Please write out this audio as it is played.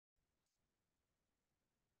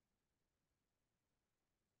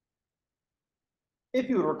If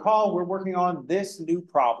you recall, we're working on this new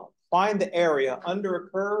problem. Find the area under a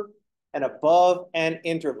curve and above an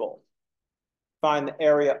interval. Find the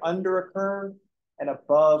area under a curve and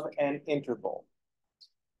above an interval.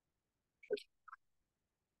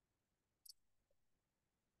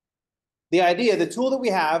 The idea, the tool that we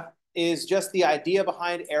have is just the idea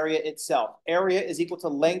behind area itself. Area is equal to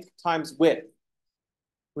length times width.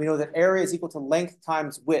 We know that area is equal to length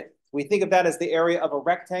times width. We think of that as the area of a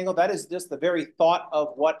rectangle. That is just the very thought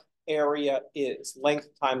of what area is, length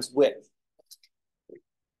times width.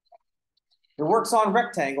 It works on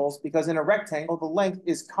rectangles because in a rectangle, the length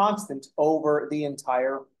is constant over the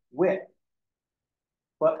entire width.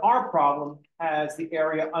 But our problem has the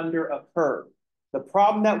area under a curve. The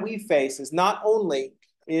problem that we face is not only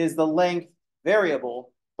is the length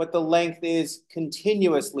variable, but the length is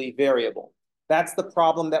continuously variable. That's the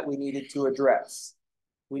problem that we needed to address.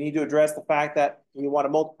 We need to address the fact that we want to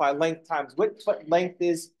multiply length times width, but length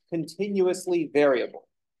is continuously variable.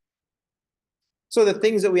 So the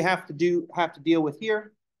things that we have to deal with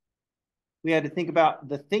here, we had to think about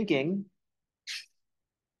the thinking.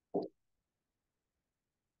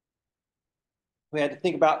 We had to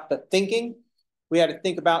think about the thinking. We had to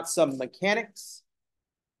think about some mechanics.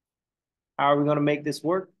 How are we going to make this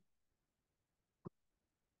work?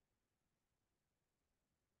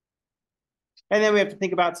 And then we have to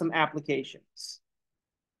think about some applications.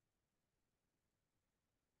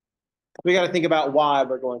 We got to think about why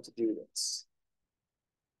we're going to do this.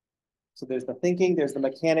 So there's the thinking, there's the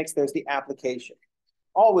mechanics, there's the application.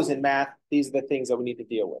 Always in math, these are the things that we need to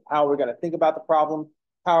deal with. How are we going to think about the problem?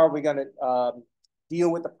 How are we going to deal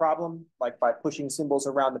with the problem? Like by pushing symbols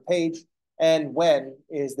around the page. And when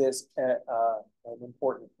is this an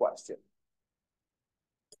important question?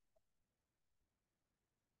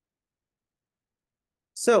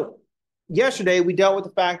 So yesterday, we dealt with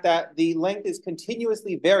the fact that the length is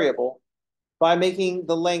continuously variable by making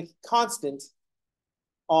the length constant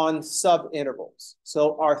on subintervals.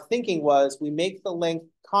 So our thinking was we make the length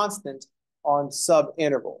constant on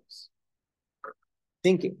subintervals.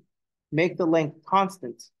 Thinking, make the length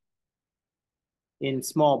constant in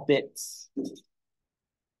small bits.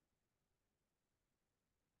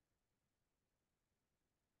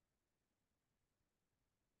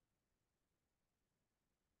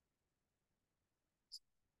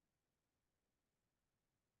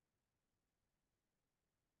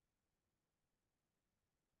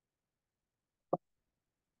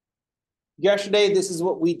 Yesterday, this is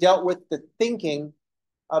what we dealt with, the thinking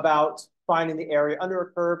about finding the area under a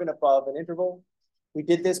curve and above an interval. We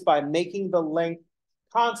did this by making the length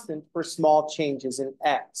constant for small changes in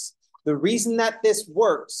x. The reason that this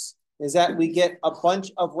works is that we get a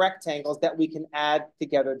bunch of rectangles that we can add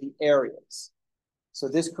together the areas. So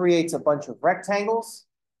this creates a bunch of rectangles.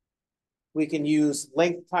 We can use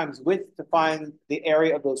length times width to find the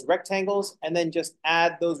area of those rectangles, and then just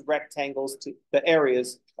add those rectangles to the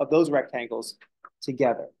areas of those rectangles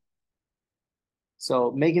together.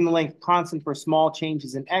 So making the length constant for small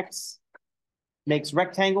changes in x makes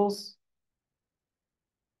rectangles.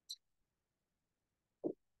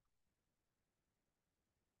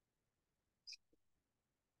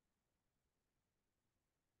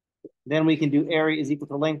 Then we can do area is equal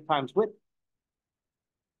to length times width.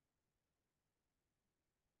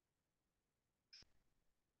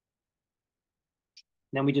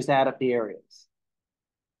 Then we just add up the areas.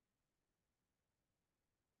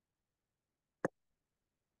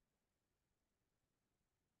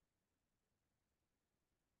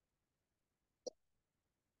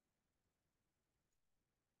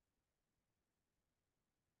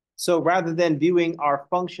 So rather than viewing our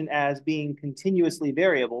function as being continuously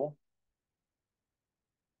variable,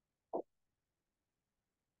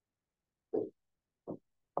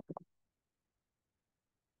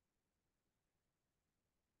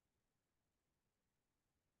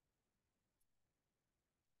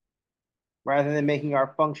 rather than making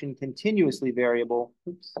our function continuously variable,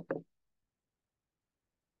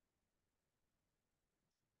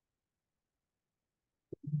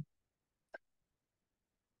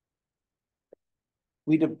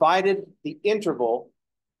 we divided the interval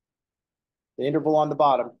on the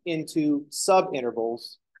bottom, into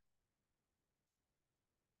subintervals.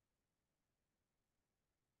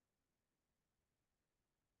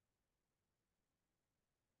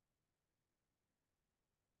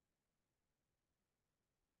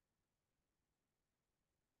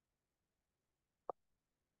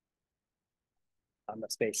 On the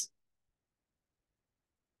space.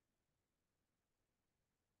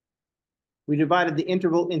 We divided the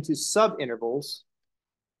interval into subintervals,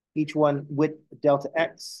 each one with delta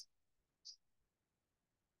x.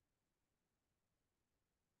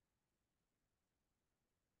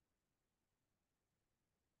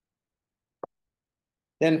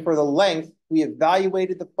 Then for the length, we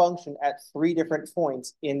evaluated the function at 3 different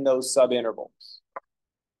points in those subintervals.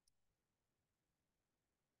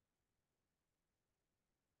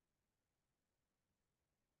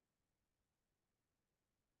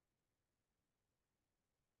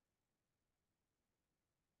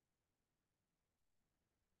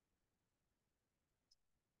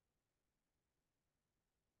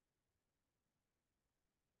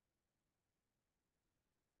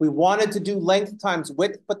 We wanted to do length times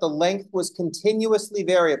width, but the length was continuously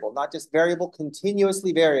variable, not just variable,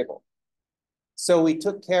 continuously variable. So we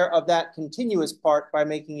took care of that continuous part by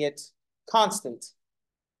making it constant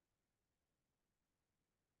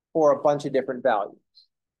for a bunch of different values.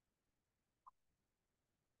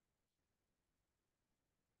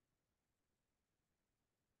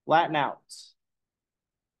 Flatten out.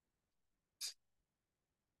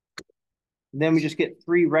 And then we just get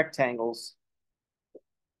 3 rectangles.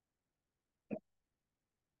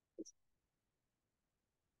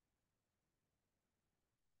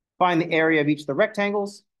 Find the area of each of the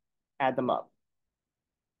rectangles, add them up.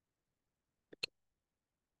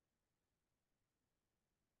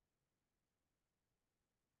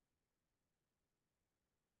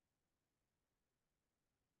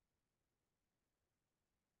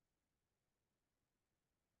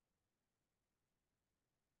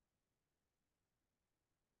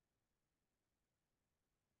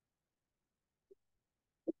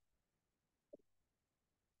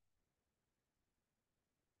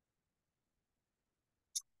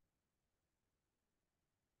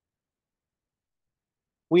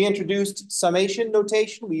 We introduced summation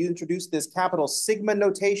notation. We introduced this capital sigma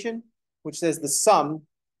notation, which says the sum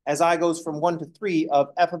as I goes from 1 to 3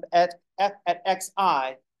 of f at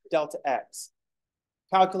xi delta x.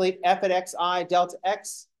 Calculate f at xi delta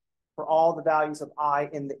x for all the values of I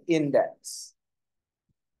in the index.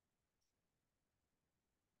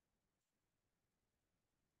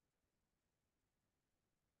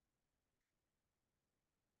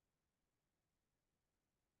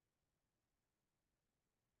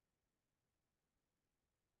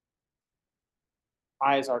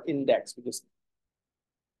 I is our index. We just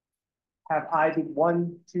have I be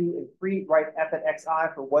 1, 2, and 3. Write f at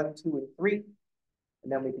xi for 1, 2, and 3.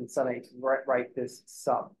 And then we can summate, write this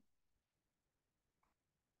sum.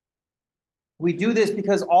 We do this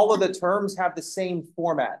because all of the terms have the same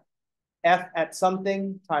format. F at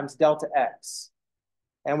something times delta x.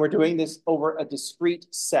 And we're doing this over a discrete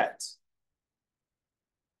set.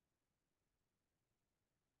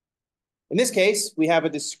 In this case, we have a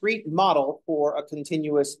discrete model for our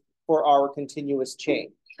continuous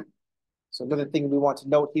change. So another thing we want to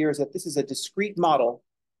note here is that this is a discrete model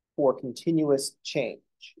for continuous change.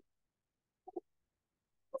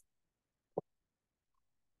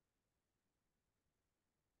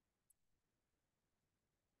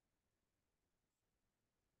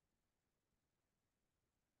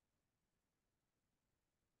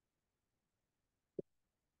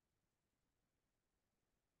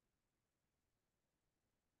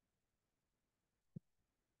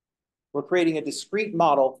 We're creating a discrete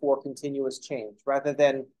model for continuous change. Rather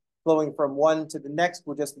than flowing from one to the next,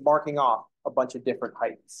 we're just marking off a bunch of different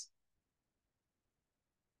heights.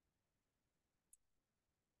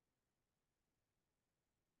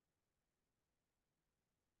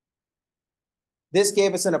 This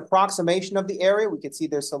gave us an approximation of the area. We could see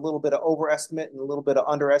there's a little bit of overestimate and a little bit of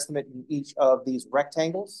underestimate in each of these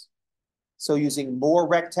rectangles. So using more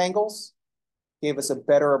rectangles gave us a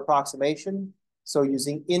better approximation. So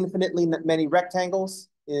using infinitely many rectangles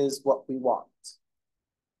is what we want.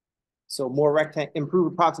 So more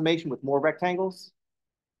improved approximation with more rectangles.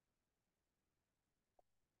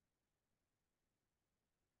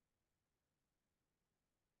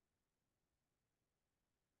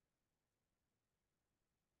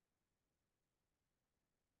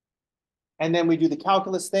 And then we do the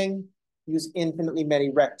calculus thing, use infinitely many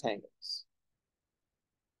rectangles.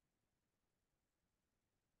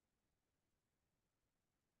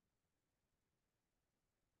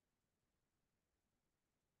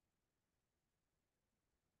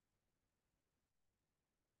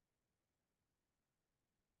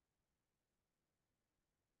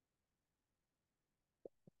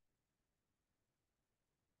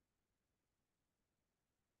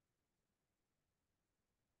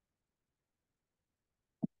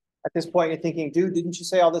 At this point, you're thinking, dude, didn't you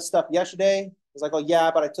say all this stuff yesterday? It's like, oh,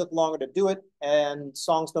 yeah, but I took longer to do it. And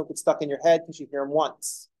songs don't get stuck in your head because you hear them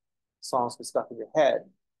once. Songs get stuck in your head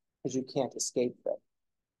because you can't escape them.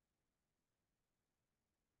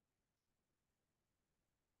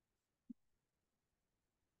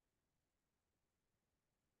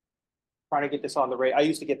 Trying to get this on the radio. I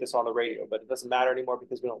used to get this on the radio, but it doesn't matter anymore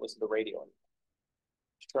because we don't listen to radio anymore.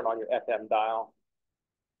 Just turn on your FM dial.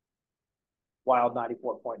 Wild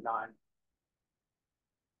 94.9.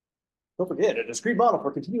 Don't forget a discrete model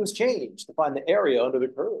for continuous change to find the area under the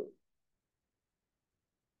curve.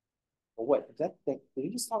 Well, what? Did he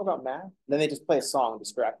just talk about math? And then they just play a song and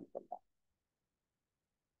distract you from that.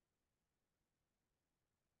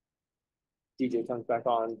 DJ comes back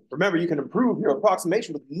on. Remember, you can improve your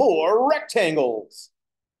approximation with more rectangles.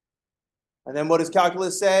 And then what does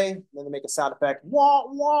calculus say? And then they make a sound effect. Wah,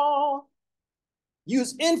 wah.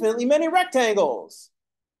 Use infinitely many rectangles.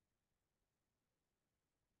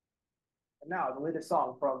 And now the latest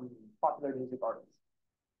song from popular music artists.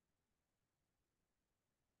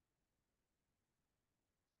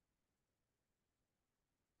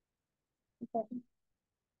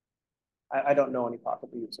 I don't know any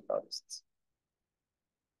popular music artists.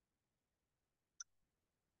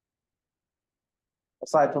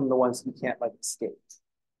 Aside from the ones you can't like escape,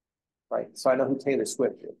 right? So I know who Taylor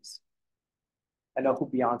Swift is. I know who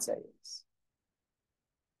Beyonce is.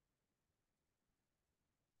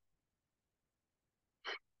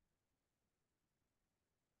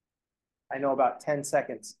 I know about 10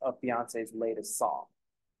 seconds of Beyonce's latest song.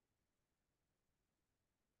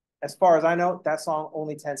 As far as I know, that song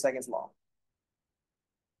only 10 seconds long.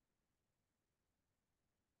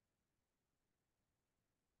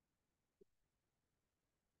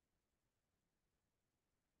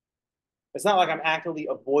 It's not like I'm actively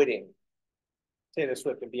avoiding Taylor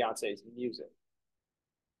Swift and Beyonce's music.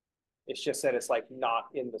 It's just that it's like not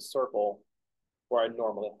in the circle where I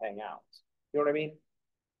normally hang out. You know what I mean?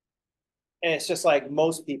 And it's just like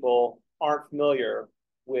most people aren't familiar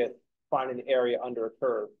with finding the area under a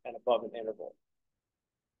curve and above an interval.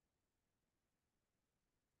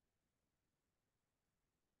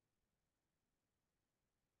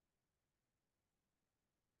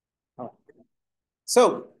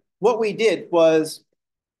 So what we did was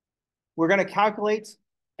we're going to calculate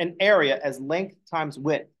an area as length times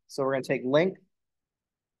width. So we're going to take length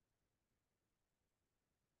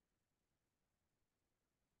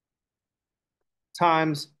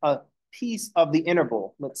times a piece of the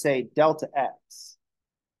interval, let's say delta x.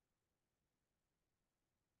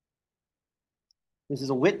 This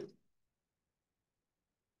is a width.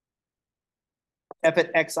 F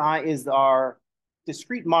at xi is our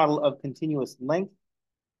discrete model of continuous length.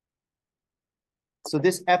 So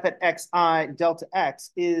this F at xi delta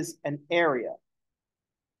x is an area.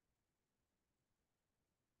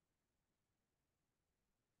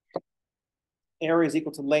 Area is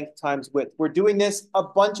equal to length times width. We're doing this a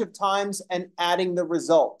bunch of times and adding the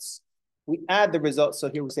results. We add the results. So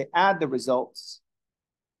here we say add the results.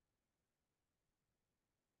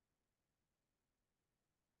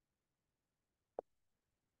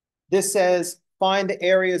 This says find the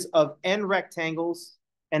areas of n rectangles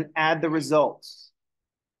and add the results.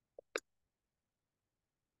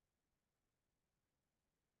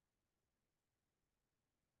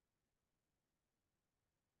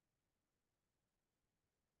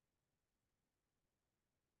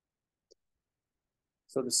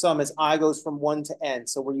 So the sum is I goes from 1 to n.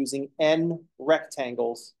 So we're using n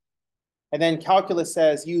rectangles. And then calculus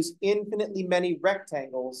says use infinitely many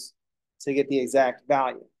rectangles to get the exact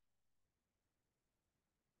value.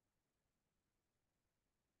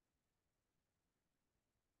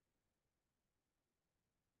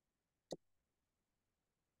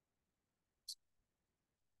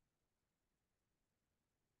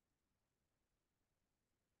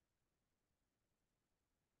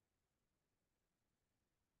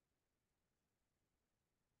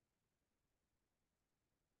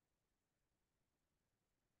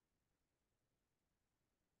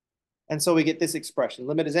 And so we get this expression.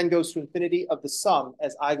 Limit as n goes to infinity of the sum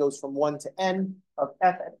as I goes from 1 to n of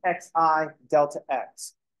f at xi delta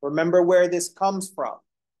x. Remember where this comes from.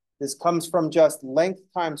 This comes from just length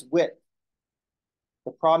times width.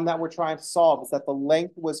 The problem that we're trying to solve is that the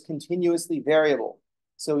length was continuously variable.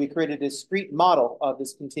 So we created a discrete model of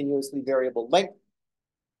this continuously variable length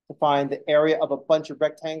to find the area of a bunch of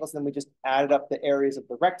rectangles. And then we just added up the areas of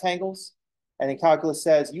the rectangles. And then calculus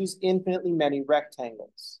says use infinitely many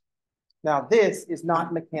rectangles. Now, this is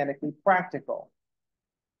not mechanically practical.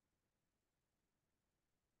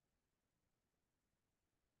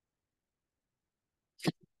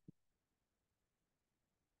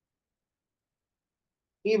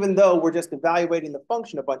 Even though we're just evaluating the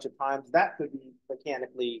function a bunch of times, that could be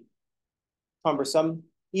mechanically cumbersome.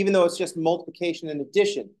 Even though it's just multiplication and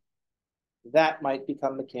addition, that might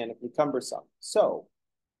become mechanically cumbersome. So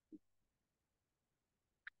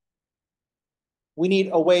we need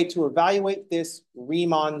a way to evaluate this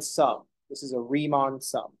Riemann sum. This is a Riemann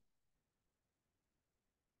sum.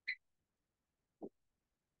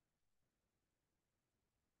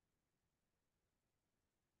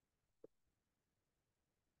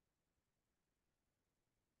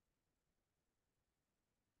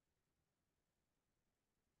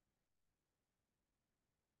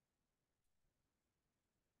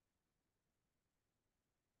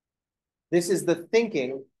 This is the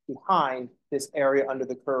thinking behind this area under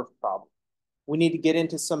the curve problem. We need to get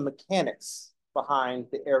into some mechanics behind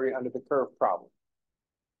the area under the curve problem.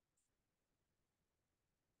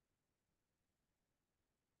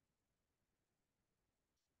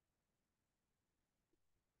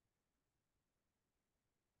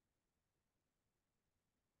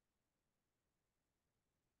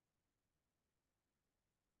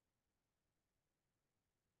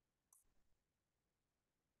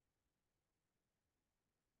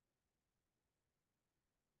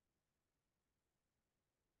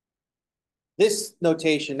 This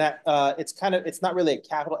notation that it's not really a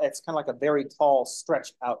capital, it's kind of like a very tall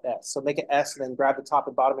stretched out S. So make an S and then grab the top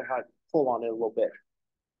and bottom and kind of pull on it a little bit.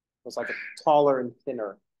 It's like a taller and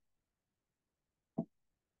thinner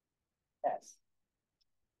S.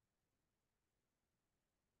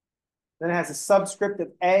 Then it has a subscript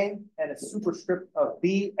of A and a superscript of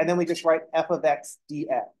B, and then we just write f of x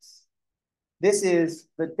dx. This is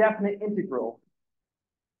the definite integral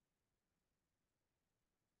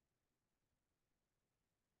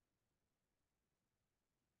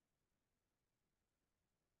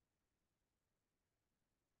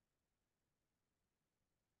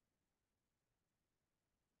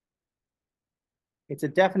it's a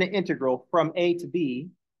definite integral from A to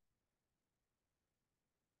B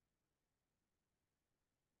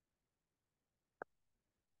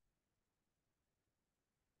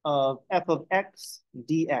of f of x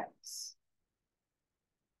dx.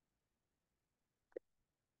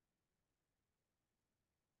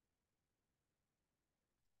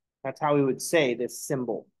 That's how we would say this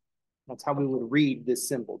symbol. That's how we would read this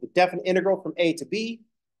symbol. The definite integral from A to B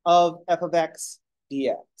of f of x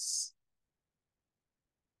dx.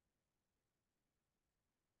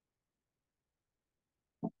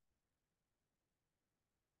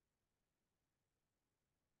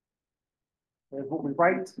 There's what we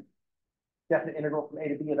write. Definite integral from A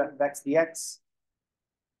to B of f of x dx.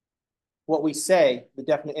 What we say, the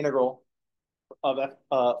definite integral of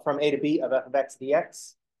from A to B of f of x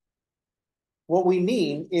dx. What we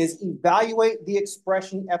mean is evaluate the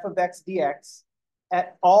expression f of x dx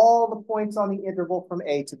at all the points on the interval from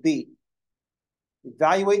A to B.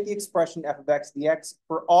 Evaluate the expression f of x dx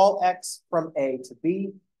for all x from A to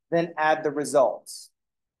B, then add the results.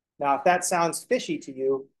 Now, if that sounds fishy to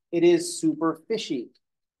you, it is super fishy,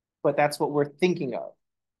 but that's what we're thinking of.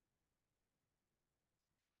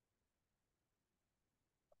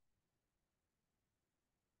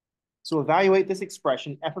 So evaluate this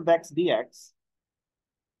expression, f of x dx,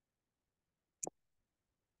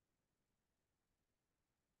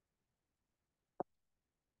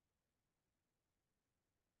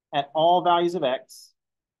 at all values of x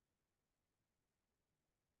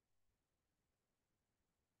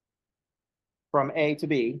from A to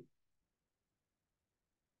B,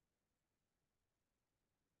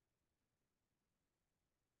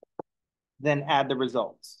 then add the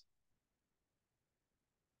results.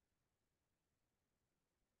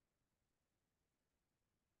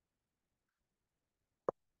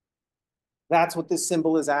 That's what this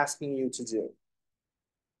symbol is asking you to do.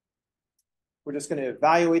 We're just going to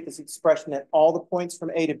evaluate this expression at all the points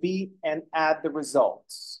from A to B and add the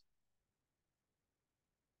results.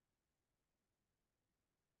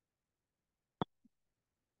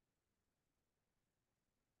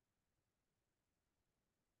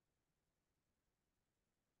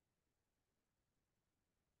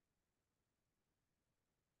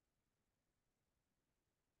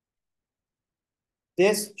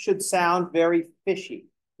 This should sound very fishy.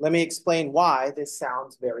 Let me explain why this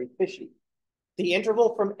sounds very fishy. The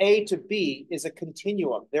interval from A to B is a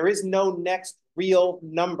continuum. There is no next real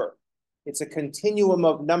number. It's a continuum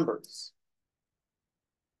of numbers.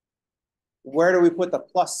 Where do we put the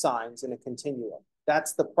plus signs in a continuum?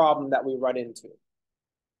 That's the problem that we run into.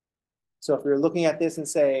 So if you're looking at this and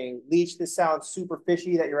saying, Leach, this sounds super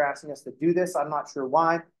fishy that you're asking us to do this, I'm not sure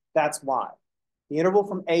why, that's why. The interval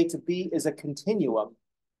from A to B is a continuum.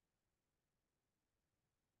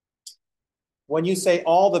 When you say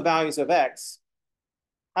all the values of x,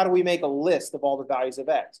 how do we make a list of all the values of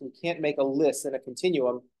x? We can't make a list in a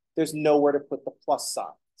continuum. There's nowhere to put the plus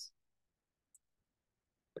signs.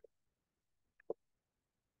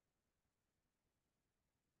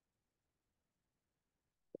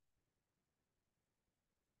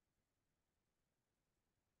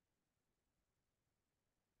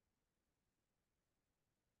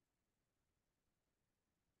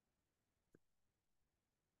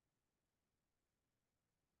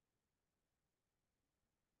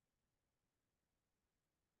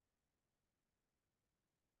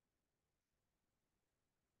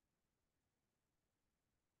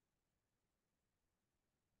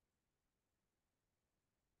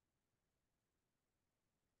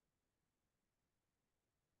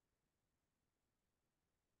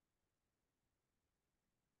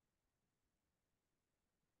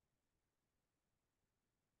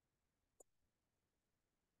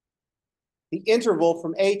 The interval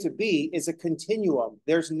from A to B is a continuum.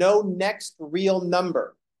 There's no next real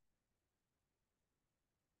number.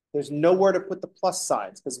 There's nowhere to put the plus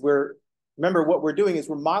signs because remember what we're doing is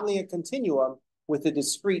we're modeling a continuum with a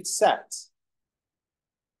discrete set.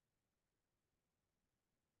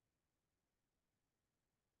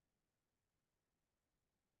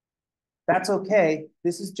 That's okay.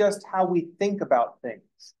 This is just how we think about things.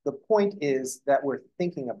 The point is that we're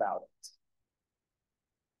thinking about it.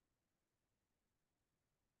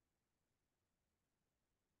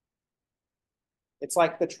 It's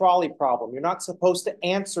like the trolley problem. You're not supposed to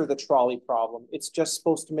answer the trolley problem. It's just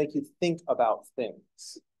supposed to make you think about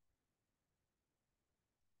things.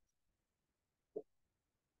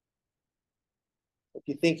 If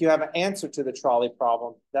you think you have an answer to the trolley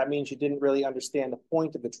problem, that means you didn't really understand the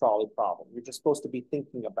point of the trolley problem. You're just supposed to be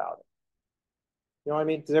thinking about it. You know what I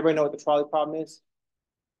mean? Does everybody know what the trolley problem is?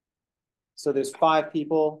 So there's 5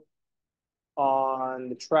 people on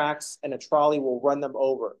the tracks and a trolley will run them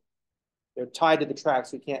over. They're tied to the tracks,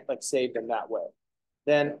 so you can't like save them that way.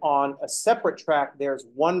 Then on a separate track, there's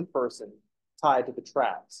 1 person tied to the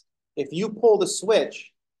tracks. If you pull the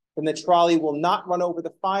switch, then the trolley will not run over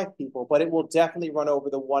the 5 people, but it will definitely run over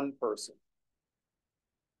the 1 person.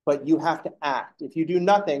 But you have to act. If you do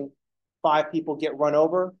nothing, 5 people get run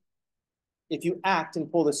over. If you act and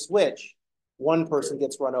pull the switch, 1 person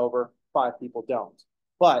gets run over, 5 people don't.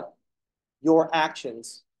 But your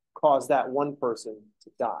actions cause that 1 person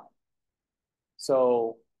to die.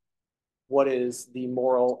 So what is the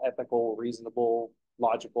moral, ethical, reasonable,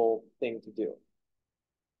 logical thing to do?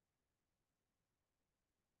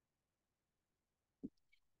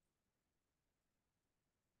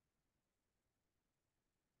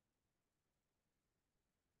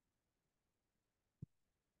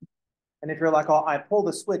 And if you're like, oh, I pull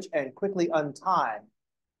the switch and quickly untie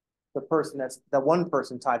the person that's the 1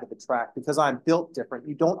 person tied to the track because I'm built different,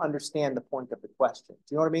 you don't understand the point of the question. Do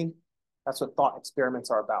you know what I mean? That's what thought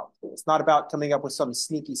experiments are about. It's not about coming up with some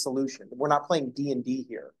sneaky solution. We're not playing D&D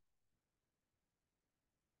here.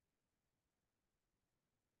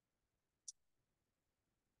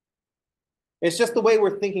 It's just the way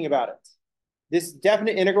we're thinking about it. This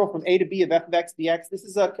definite integral from a to b of f of x dx, this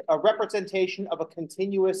is a representation of a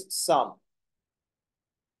continuous sum.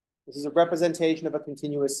 This is a representation of a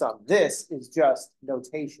continuous sum. This is just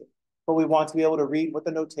notation, but we want to be able to read what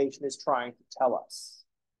the notation is trying to tell us.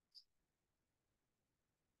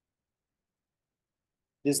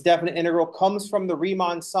 This definite integral comes from the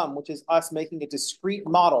Riemann sum, which is us making a discrete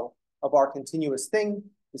model of our continuous thing.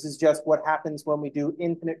 This is just what happens when we do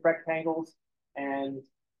infinite rectangles and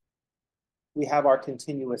we have our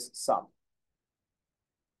continuous sum.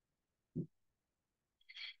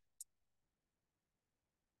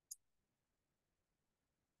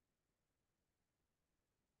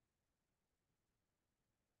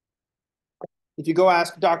 If you go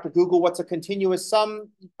ask Dr. Google what's a continuous sum,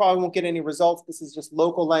 you probably won't get any results. This is just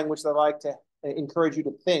local language that I like to encourage you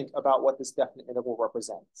to think about what this definite integral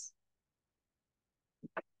represents.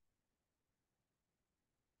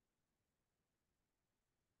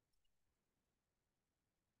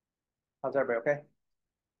 How's everybody okay?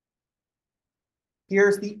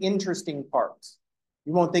 Here's the interesting part.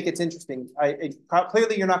 You won't think it's interesting.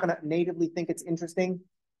 Clearly, you're not going to natively think it's interesting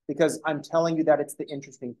because I'm telling you that it's the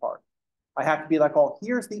interesting part. I have to be like, oh,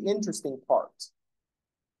 here's the interesting part.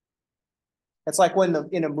 It's like when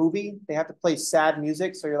in a movie, they have to play sad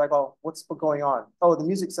music. So you're like, oh, what's going on? Oh, the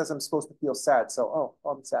music says I'm supposed to feel sad. So, oh,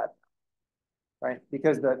 I'm sad. Right?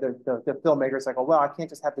 Because the filmmaker's like, oh, well, I can't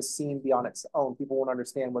just have the scene be on its own. People won't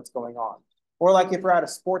understand what's going on. Or like if we're at a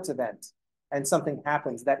sports event and something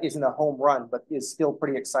happens that isn't a home run, but is still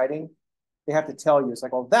pretty exciting, they have to tell you, it's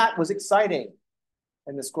like, oh, that was exciting.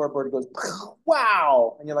 And the scoreboard goes,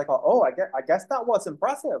 wow. And you're like, oh, I guess that was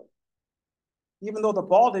impressive. Even though the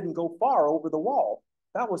ball didn't go far over the wall,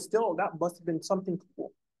 that must have been something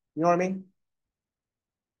cool. You know what I mean?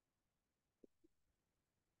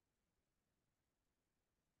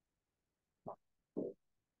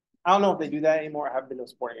 I don't know if they do that anymore. I haven't been to a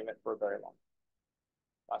sporting event for a very long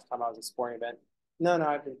time. Last time I was at a sporting event. No,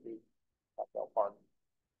 I've been to Pac-Bell Park.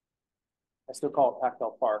 I still call it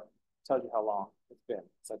Pac-Bell Park. It tells you how long it's been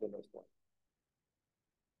since I've been to a sport.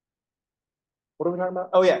 What are we talking about?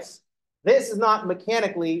 Oh, yes. This is not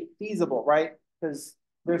mechanically feasible, right? Because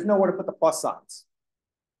there's nowhere to put the plus signs.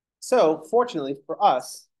 So fortunately for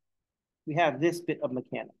us, we have this bit of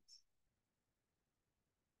mechanics.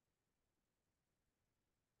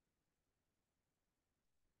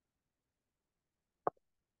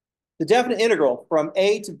 The definite integral from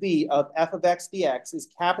a to b of f of x dx is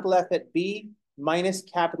capital F at b minus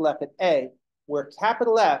capital F at a, where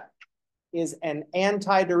capital F is an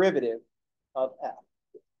antiderivative of f.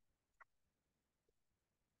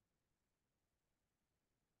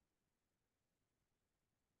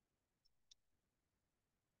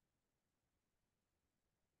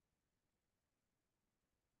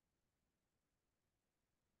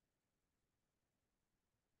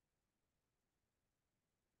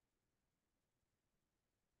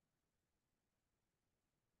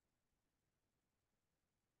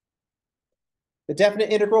 The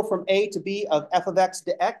definite integral from a to b of f of x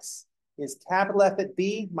to x is capital F at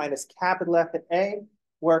b minus capital F at a,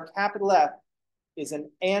 where capital F is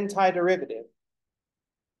an antiderivative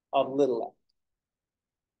of little f.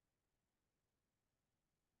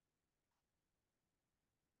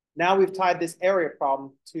 Now we've tied this area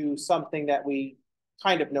problem to something that we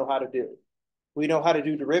kind of know how to do. We know how to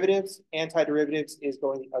do derivatives. Antiderivatives is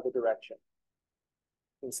going the other direction.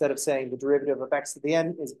 Instead of saying the derivative of x to the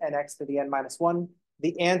n is nx to the n minus 1,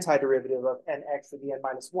 the antiderivative of nx to the n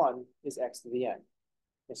minus 1 is x to the n.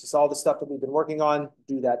 It's just all the stuff that we've been working on.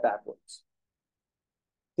 Do that backwards.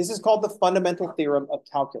 This is called the fundamental theorem of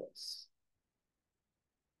calculus.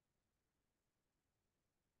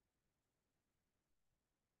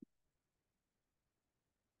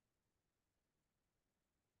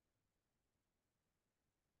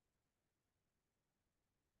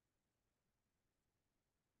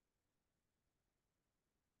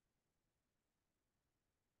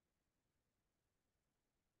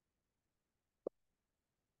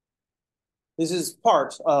 This is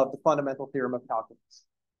part of the fundamental theorem of calculus.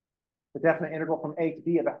 The definite integral from a to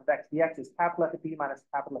b of f of x dx is capital F at b minus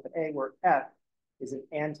capital F at a, where f is an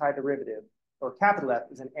antiderivative, or capital F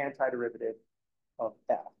is an antiderivative of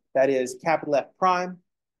f. That is, capital F prime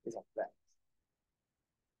is f of x.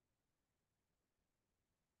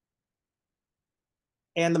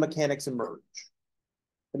 And the mechanics emerge.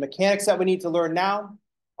 The mechanics that we need to learn now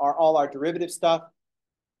are all our derivative stuff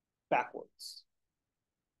backwards.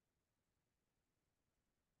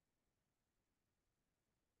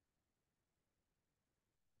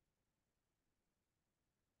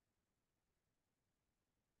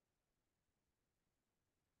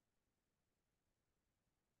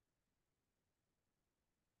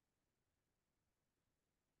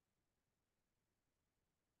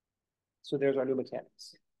 So there's our new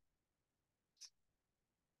mechanics.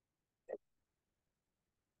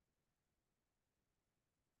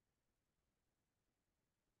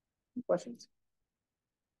 Questions?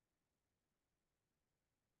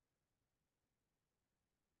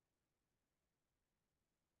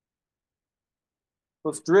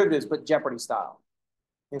 So it's derivatives, but Jeopardy style.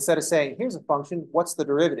 Instead of saying, here's a function, what's the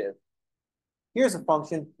derivative? Here's a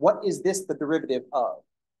function, what is this the derivative of?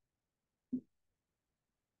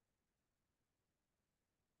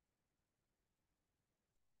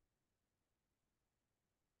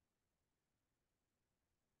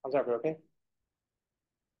 How's that, okay?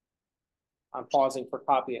 I'm pausing for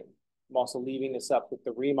copying. I'm also leaving this up with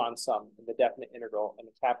the Riemann sum and the definite integral and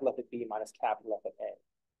the capital F at b minus capital F at a.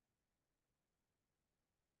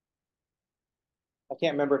 I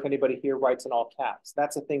can't remember if anybody here writes in all caps.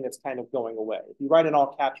 That's a thing that's kind of going away. If you write in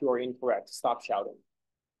all caps, you are incorrect. Stop shouting.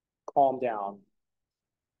 Calm down.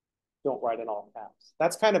 Don't write in all caps.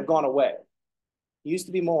 That's kind of gone away. It used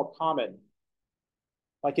to be more common.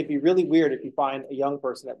 Like it'd be really weird if you find a young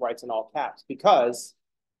person that writes in all caps because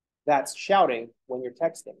that's shouting when you're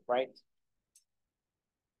texting, right?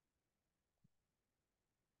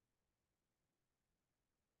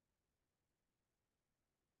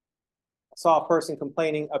 I saw a person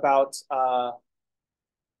complaining about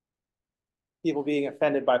people being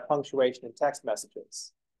offended by punctuation in text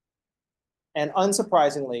messages. And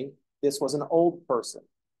unsurprisingly, this was an old person.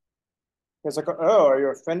 It's like, oh, are you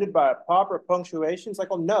offended by proper punctuation? It's like,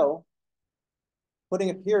 oh, no. Putting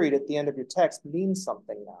a period at the end of your text means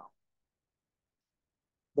something now.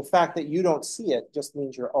 The fact that you don't see it just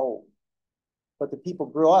means you're old. But the people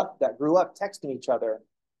grew up texting each other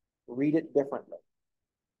read it differently.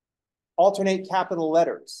 Alternate capital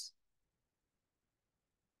letters.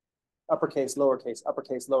 Uppercase, lowercase,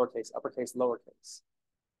 uppercase, lowercase, uppercase, lowercase.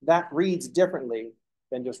 That reads differently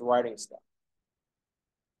than just writing stuff.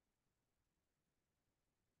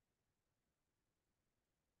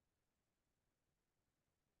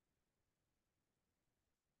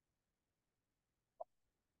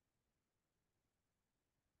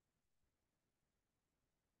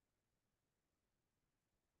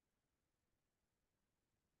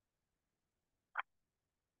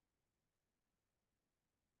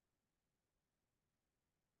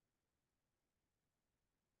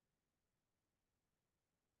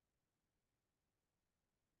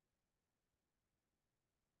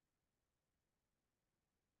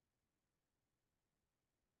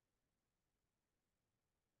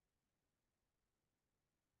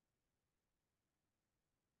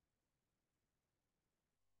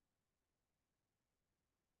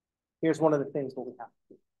 Here's one of the things that we have to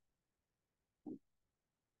do.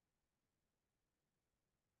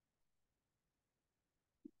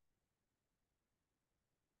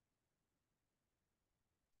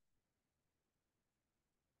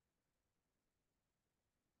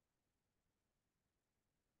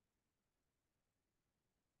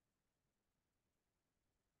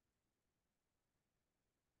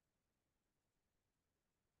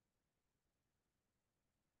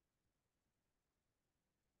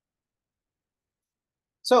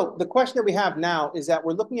 So the question that we have now is that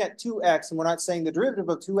we're looking at 2x, and we're not saying the derivative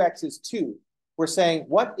of 2x is 2. We're saying,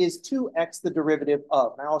 what is 2x the derivative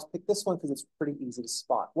of? And I always pick this one because it's pretty easy to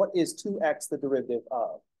spot. What is 2x the derivative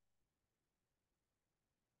of?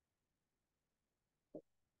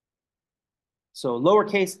 So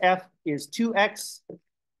lowercase f is 2x.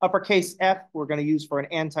 Uppercase f, we're going to use for an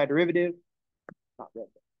antiderivative. Not really.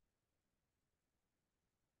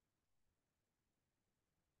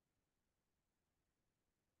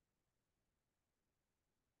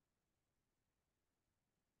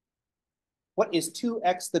 What is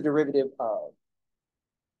 2x the derivative of?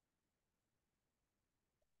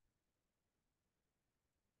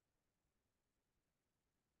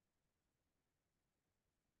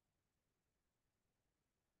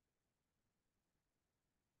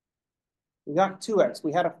 We got 2x.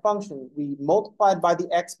 We had a function. We multiplied by the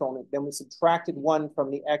exponent. Then we subtracted 1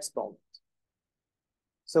 from the exponent.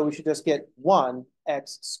 So we should just get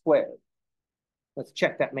 1x squared. Let's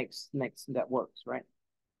check that that works, right?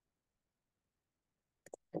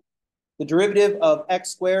 The derivative of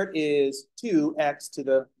x squared is 2x to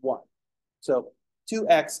the 1. So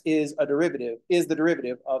 2x is the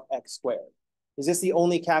derivative of x squared. Is this the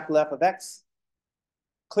only capital F of x?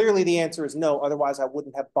 Clearly the answer is no, otherwise I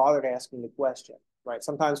wouldn't have bothered asking the question, right?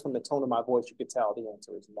 Sometimes from the tone of my voice, you could tell the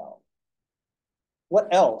answer is no. What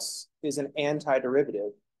else is an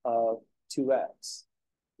antiderivative of 2x?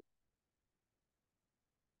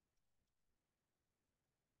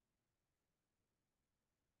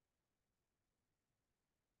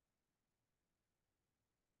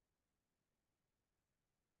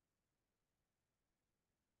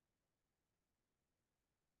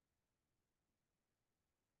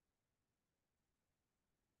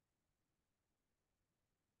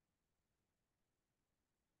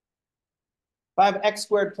 If I have x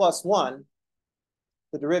squared plus 1,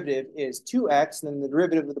 the derivative is 2x, and then the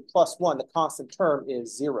derivative of the plus 1, the constant term,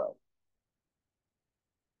 is 0.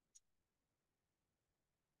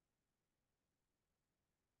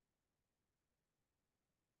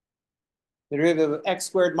 The derivative of x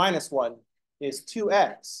squared minus 1 is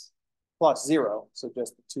 2x plus 0, so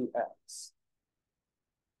just the 2x.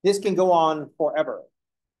 This can go on forever.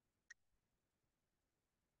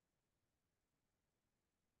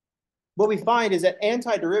 What we find is that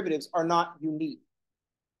antiderivatives are not unique.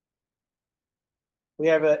 We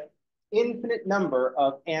have an infinite number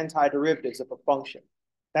of antiderivatives of a function.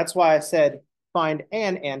 That's why I said find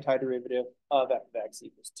an antiderivative of f of x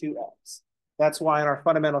equals 2x. That's why in our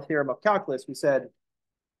fundamental theorem of calculus, we said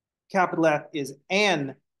capital F is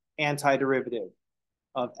an antiderivative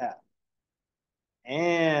of f.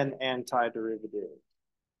 An antiderivative.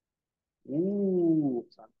 Ooh,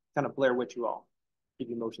 so I'm kind of Blair Witch you all. Give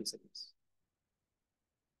you motion sickness.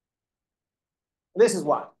 This is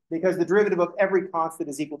why, because the derivative of every constant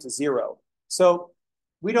is equal to 0. So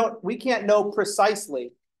we can't know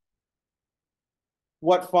precisely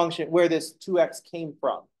what function, where this 2x came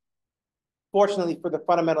from. Fortunately, for the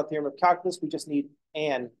fundamental theorem of calculus, we just need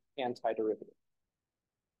an antiderivative.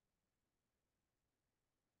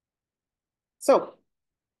 So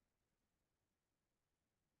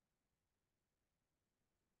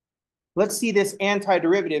let's see this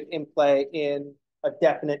antiderivative in play in a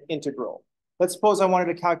definite integral. Let's suppose I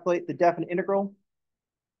wanted to calculate the definite integral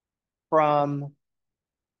from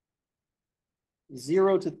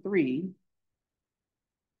 0 to 3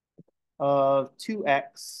 of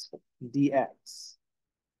 2x dx.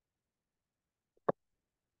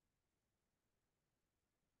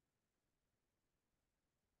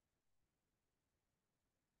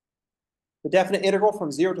 The definite integral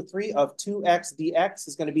from 0 to 3 of 2x dx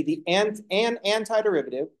is going to be the an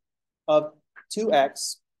antiderivative of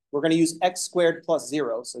 2x. We're going to use x squared plus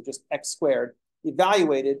 0, so just x squared,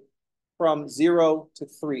 evaluated from 0 to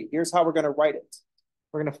 3. Here's how we're going to write it.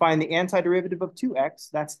 We're going to find the antiderivative of 2x,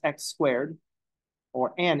 that's x squared,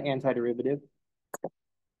 or an antiderivative.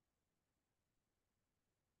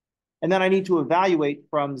 And then I need to evaluate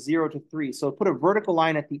from 0 to 3. So put a vertical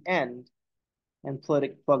line at the end and plug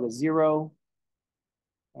a 0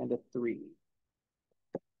 and a 3.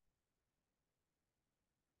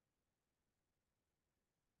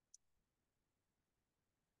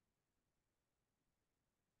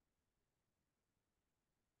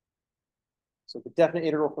 So the definite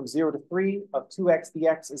integral from 0 to 3 of 2x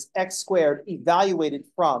dx is x squared evaluated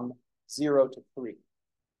from 0 to 3.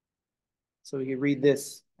 So we can read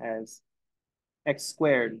this as x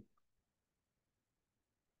squared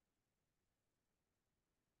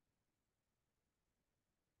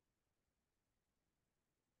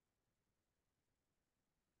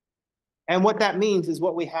and what that means is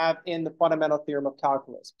what we have in the fundamental theorem of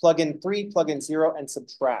calculus. Plug in 3, plug in 0, and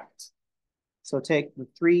subtract. So take the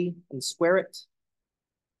 3 and square it.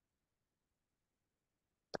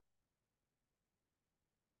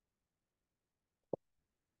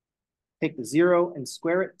 Take the 0 and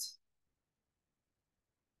square it.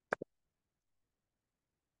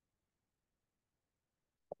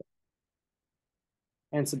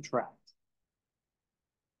 And subtract.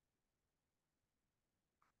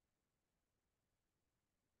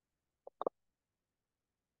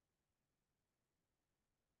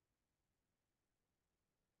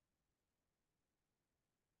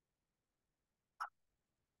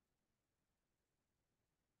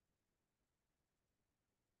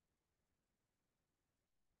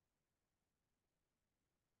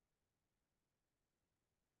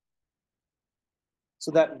 So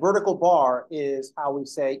that vertical bar is how we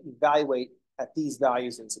say evaluate at these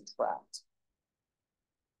values and subtract.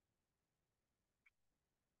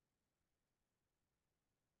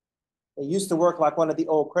 It used to work like one of the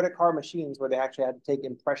old credit card machines where they actually had to take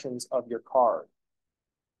impressions of your card.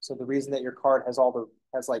 So the reason that your card has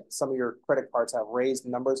like some of your credit cards have raised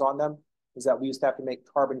numbers on them is that we used to have to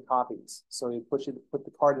make carbon copies. So you put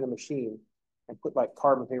the card in the machine and put like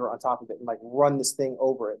carbon paper on top of it and like run this thing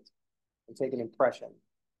over it and take an impression.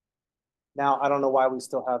 Now, I don't know why we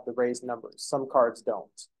still have the raised numbers. Some cards don't.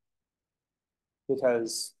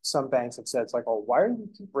 Because some banks have said, it's like, oh, why do you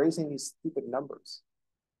keep raising these stupid numbers?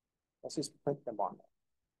 Let's just print them on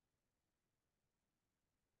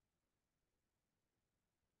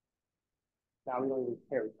there. Now we don't even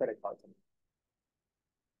carry credit cards anymore.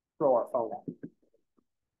 Throw our phone at.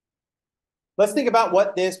 Let's think about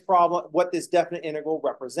what this definite integral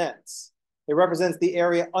represents. It represents the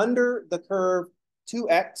area under the curve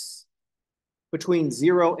 2x between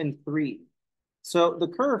 0 and 3. So the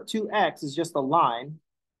curve 2x is just a line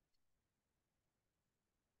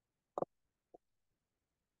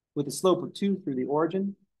with a slope of 2 through the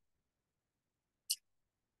origin.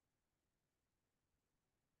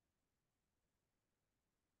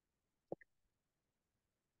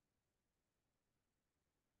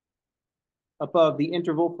 Above the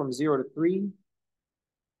interval from 0 to 3.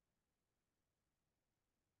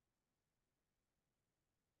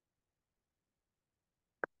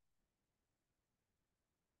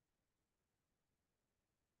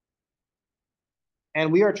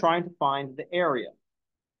 And we are trying to find the area.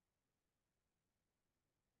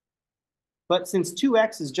 But since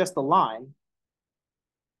 2x is just a line,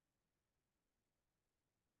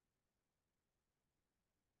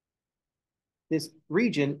 this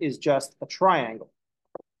region is just a triangle.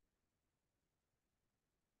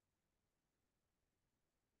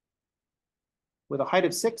 With a height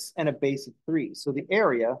of 6 and a base of 3. So the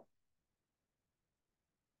area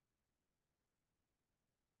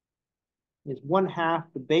is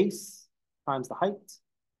 1/2 the base times the height.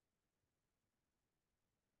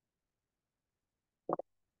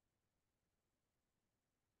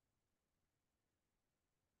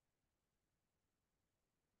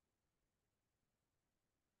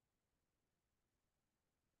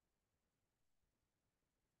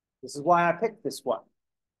 This is why I picked this one.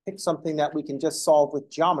 Pick something that we can just solve with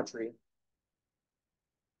geometry.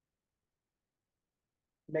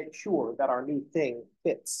 Make sure that our new thing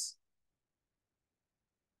fits.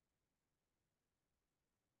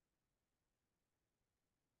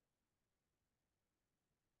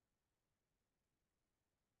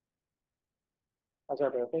 How's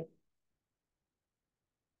everybody okay?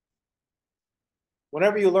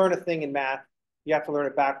 Whenever you learn a thing in math, you have to learn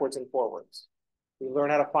it backwards and forwards. We learn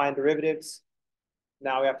how to find derivatives.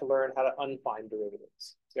 Now we have to learn how to unfind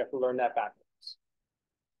derivatives. So you have to learn that backwards.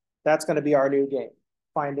 That's going to be our new game,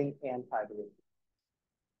 finding antiderivatives.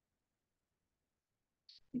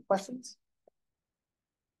 Any questions?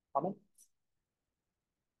 Comments?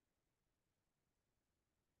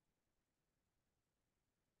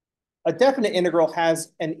 A definite integral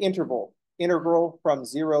has an integral from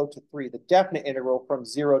 0 to 3, the definite integral from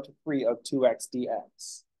 0 to 3 of 2x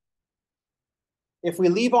dx. If we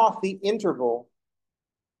leave off the integral,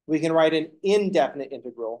 we can write an indefinite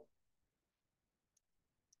integral.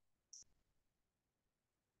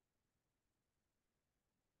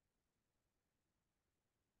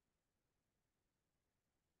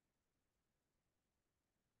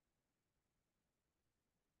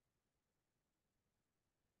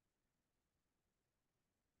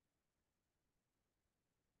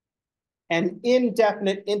 An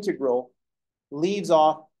indefinite integral leaves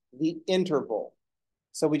off the interval.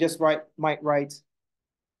 So we just might write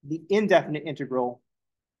the indefinite integral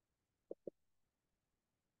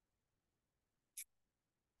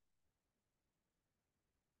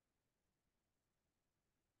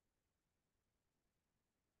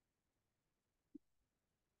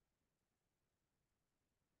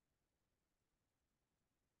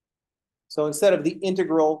So instead of the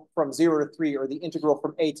integral from 0 to 3 or the integral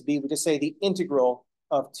from a to b, we just say the integral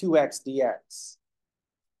of 2x dx.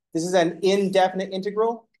 This is an indefinite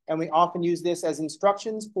integral, and we often use this as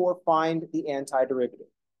instructions for find the antiderivative.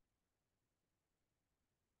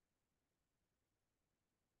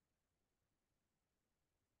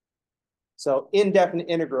 So indefinite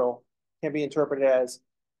integral can be interpreted as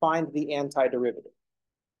find the antiderivative.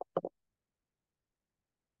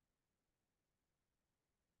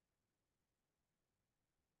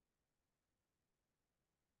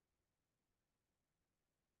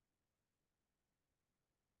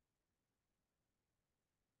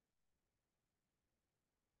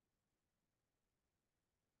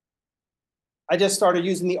 I just started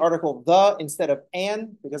using the article the instead of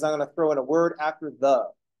an because I'm going to throw in a word after the.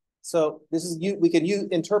 So this is we can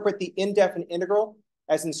interpret the indefinite integral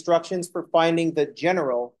as instructions for finding the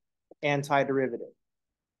general antiderivative.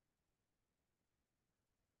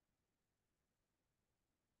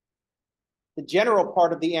 The general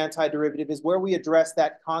part of the antiderivative is where we address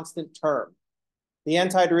that constant term. The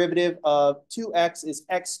antiderivative of 2x is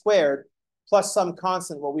x squared plus some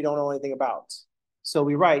constant what we don't know anything about. So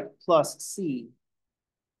we write plus c.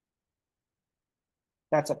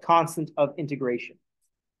 That's a constant of integration.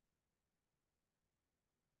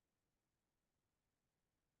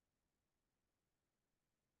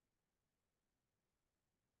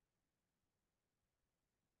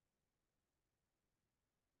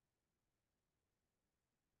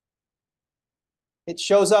 It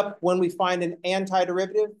shows up when we find an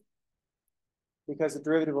antiderivative because the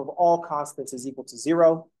derivative of all constants is equal to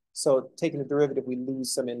 0. So taking the derivative, we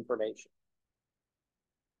lose some information.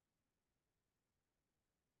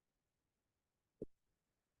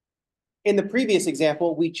 In the previous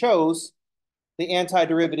example, we chose the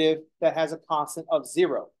antiderivative that has a constant of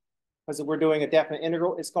 0. Because if we're doing a definite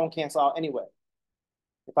integral, it's going to cancel out anyway.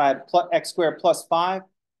 If I had x squared plus 5,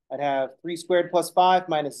 I'd have 3 squared plus 5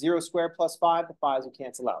 minus 0 squared plus 5. The 5s will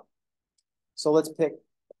cancel out. So let's pick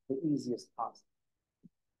the easiest constant.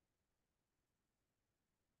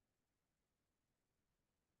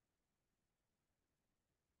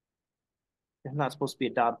 There's not supposed to be a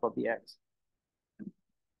dot above the x.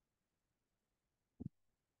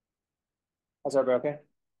 How's that, okay?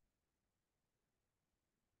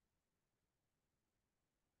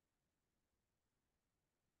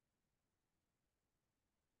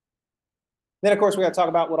 Then, of course, we got to talk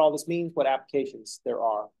about what all this means, what applications there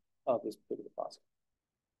are of this particular process.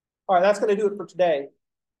 All right, that's going to do it for today.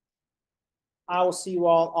 I will see you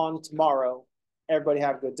all on tomorrow. Everybody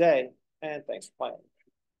have a good day, and thanks for playing.